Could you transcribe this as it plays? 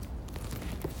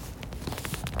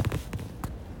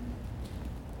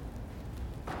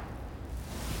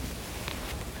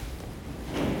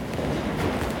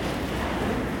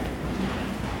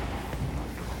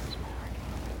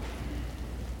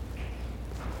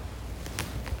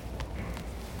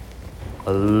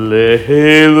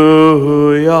Alleluia,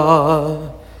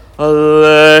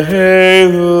 Alleluia,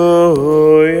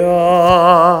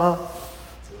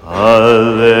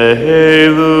 Alleluia,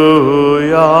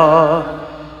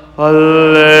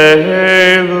 Alleluia.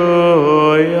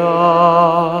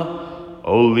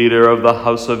 O leader of the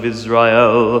house of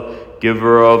Israel,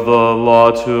 giver of the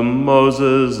law to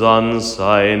Moses on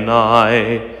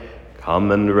Sinai,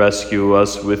 come and rescue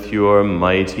us with your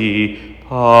mighty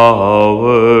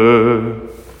power.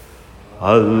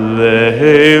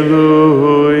 Alleluia,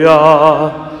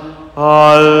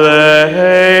 Alleluia.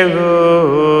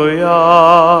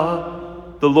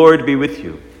 The Lord be with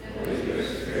you.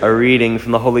 A reading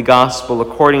from the Holy Gospel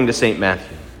according to St.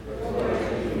 Matthew.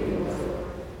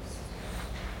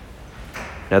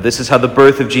 Now this is how the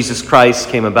birth of Jesus Christ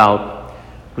came about.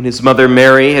 When his mother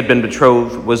Mary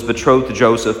was betrothed to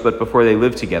Joseph, but before they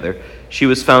lived together, she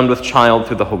was found with child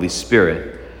through the Holy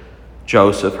Spirit.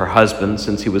 Joseph, her husband,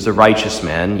 since he was a righteous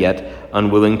man, yet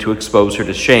unwilling to expose her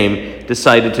to shame,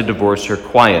 decided to divorce her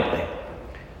quietly.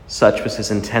 Such was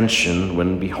his intention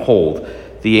when, behold,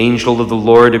 the angel of the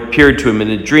Lord appeared to him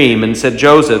in a dream and said,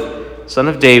 Joseph, son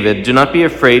of David, do not be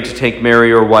afraid to take Mary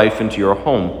your wife into your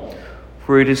home,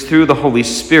 for it is through the Holy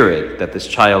Spirit that this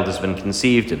child has been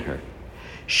conceived in her.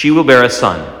 She will bear a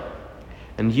son,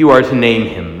 and you are to name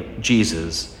him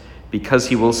Jesus, because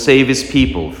he will save his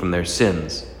people from their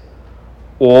sins.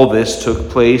 All this took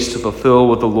place to fulfill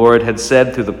what the Lord had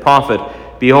said through the prophet,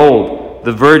 Behold,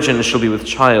 the virgin shall be with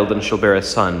child and shall bear a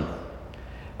son,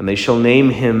 and they shall name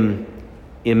him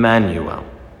Emmanuel,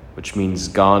 which means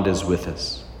God is with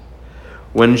us.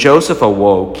 When Joseph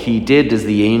awoke, he did as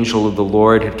the angel of the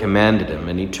Lord had commanded him,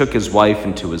 and he took his wife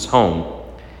into his home.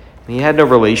 And he had no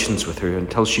relations with her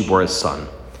until she bore a son,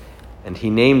 and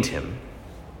he named him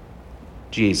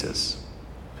Jesus.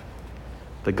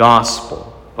 The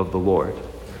Gospel of the Lord.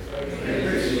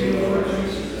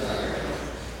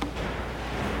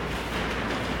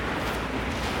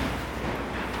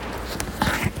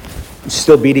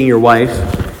 Still beating your wife?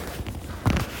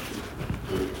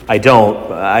 I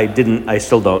don't. I didn't. I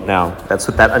still don't now. That's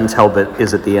what that until bit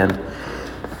is at the end.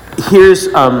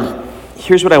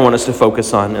 Here's what I want us to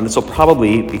focus on, and this will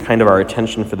probably be kind of our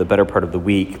attention for the better part of the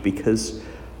week because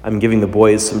I'm giving the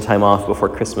boys some time off before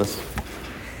Christmas.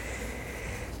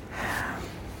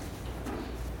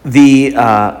 The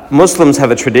Muslims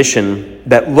have a tradition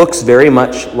that looks very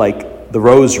much like the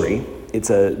rosary.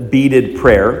 It's a beaded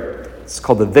prayer. It's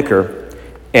called the dhikr.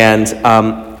 And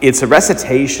it's a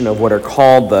recitation of what are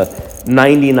called the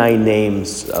 99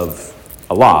 names of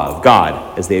Allah, of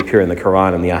God, as they appear in the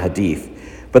Quran and the Ahadith.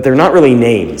 But they're not really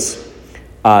names.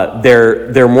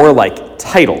 They're more like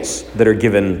titles that are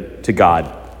given to God,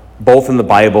 both in the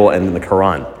Bible and in the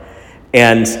Quran.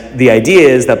 And the idea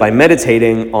is that by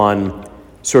meditating on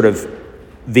sort of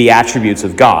the attributes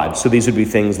of God, so these would be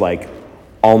things like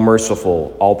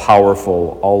all-merciful,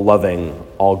 all-powerful, all-loving,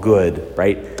 all-good,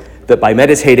 right? That by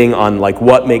meditating on like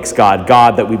what makes God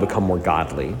God, that we become more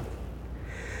godly.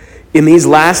 In these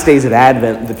last days of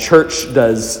Advent, the church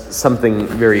does something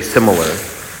very similar.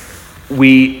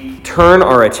 We turn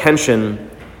our attention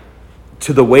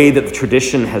to the way that the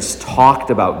tradition has talked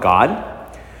about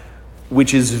God,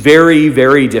 which is very,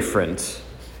 very different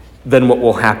than what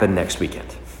will happen next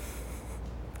weekend.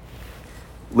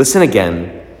 Listen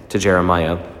again to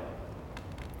Jeremiah.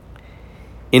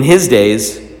 In his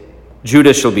days,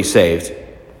 Judah shall be saved.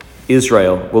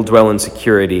 Israel will dwell in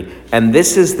security, and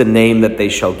this is the name that they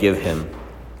shall give him.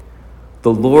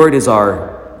 The Lord is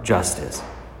our justice.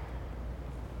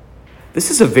 This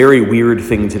is a very weird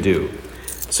thing to do.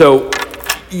 So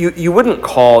you wouldn't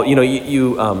call,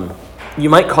 you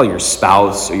might call your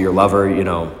spouse or your lover,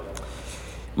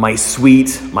 my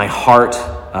sweet, my heart.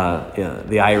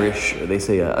 The Irish, they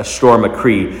say a storm a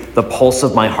cree, the pulse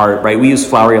of my heart, right? We use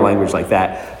flowery language like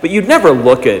that. But you'd never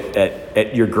look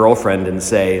at your girlfriend and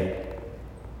say,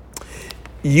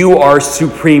 you are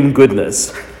supreme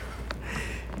goodness.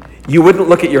 You wouldn't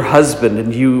look at your husband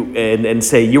and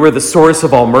say, you are the source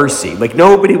of all mercy. Like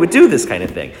nobody would do this kind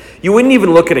of thing. You wouldn't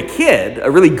even look at a kid, a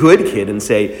really good kid, and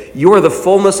say, you are the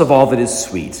fullness of all that is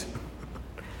sweet.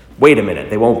 Wait a minute,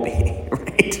 they won't be,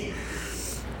 right?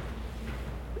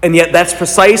 And yet that's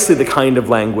precisely the kind of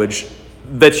language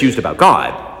that's used about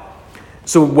God.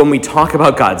 So when we talk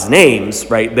about God's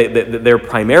names, right, they're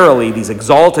primarily these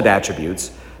exalted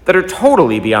attributes that are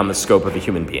totally beyond the scope of a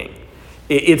human being.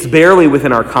 It's barely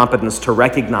within our competence to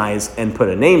recognize and put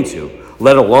a name to,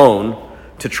 let alone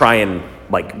to try and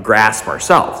grasp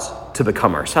ourselves, to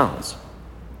become ourselves.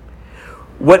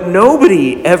 What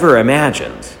nobody ever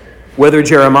imagined, whether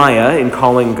Jeremiah in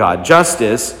calling God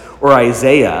justice or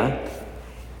Isaiah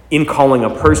in calling a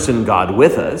person God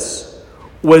with us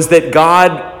was that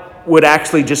God would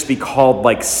actually just be called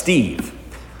like Steve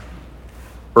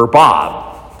or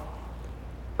Bob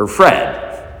or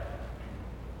Fred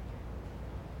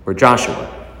or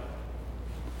Joshua.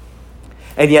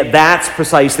 And yet that's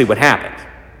precisely what happened,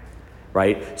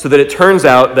 right? So that it turns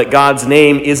out that God's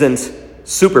name isn't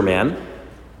Superman.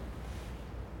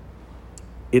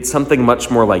 It's something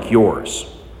much more like yours.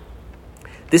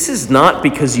 This is not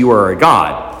because you are a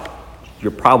god.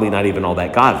 You're probably not even all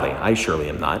that godly. I surely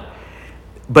am not.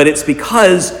 But it's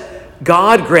because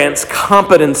God grants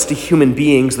competence to human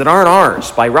beings that aren't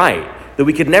ours by right, that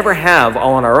we could never have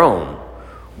all on our own.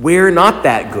 We're not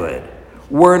that good.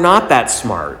 We're not that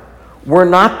smart. We're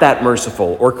not that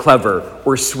merciful or clever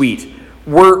or sweet.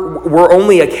 We're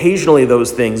only occasionally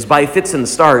those things by fits and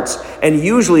starts, and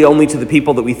usually only to the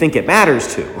people that we think it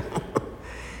matters to.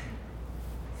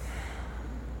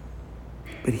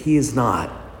 But he is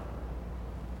not.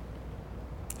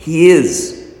 He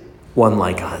is one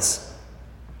like us,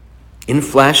 in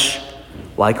flesh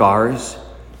like ours,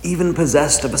 even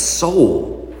possessed of a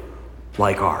soul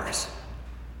like ours.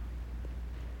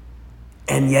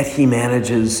 And yet he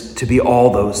manages to be all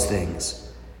those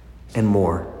things and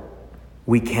more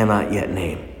we cannot yet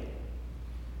name.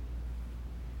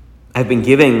 I've been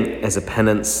giving as a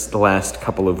penance the last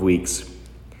couple of weeks.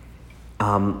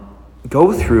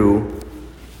 Go through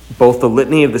both the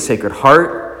Litany of the Sacred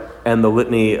Heart and the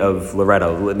Litany of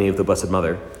Loretto, the Litany of the Blessed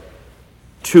Mother,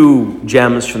 two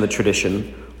gems from the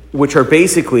tradition, which are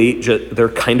basically, they're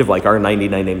kind of like our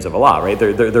 99 names of Allah, right?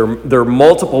 They're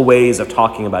multiple ways of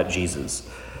talking about Jesus.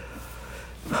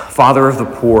 Father of the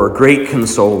poor, great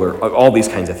consoler, all these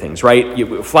kinds of things,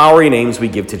 right? Flowery names we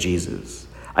give to Jesus.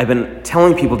 I've been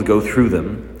telling people to go through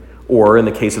them, or in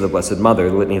the case of the Blessed Mother,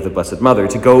 the Litany of the Blessed Mother,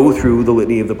 to go through the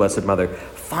Litany of the Blessed Mother.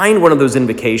 Find one of those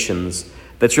invocations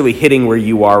that's really hitting where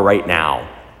you are right now,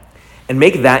 and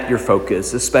make that your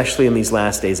focus, especially in these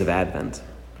last days of Advent.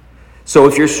 So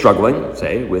if you're struggling,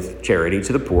 say, with charity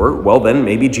to the poor, well then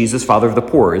maybe Jesus, Father of the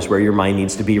Poor, is where your mind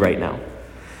needs to be right now.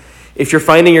 If you're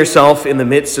finding yourself in the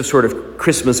midst of sort of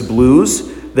Christmas blues,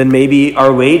 then maybe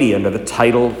Our Lady, under the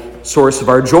title Source of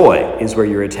Our Joy, is where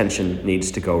your attention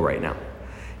needs to go right now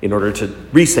in order to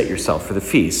reset yourself for the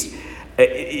feast.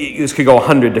 This could go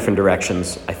 100 different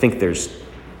directions. I think there's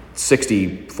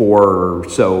 64 or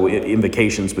so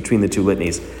invocations between the two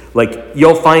litanies. Like,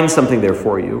 you'll find something there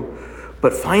for you,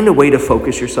 but find a way to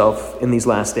focus yourself in these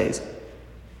last days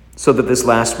so that this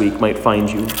last week might find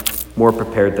you more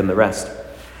prepared than the rest.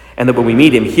 And that when we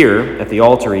meet him here at the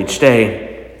altar each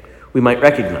day, we might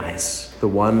recognize the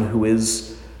one who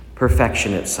is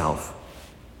perfection itself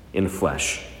in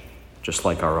flesh, just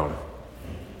like our own.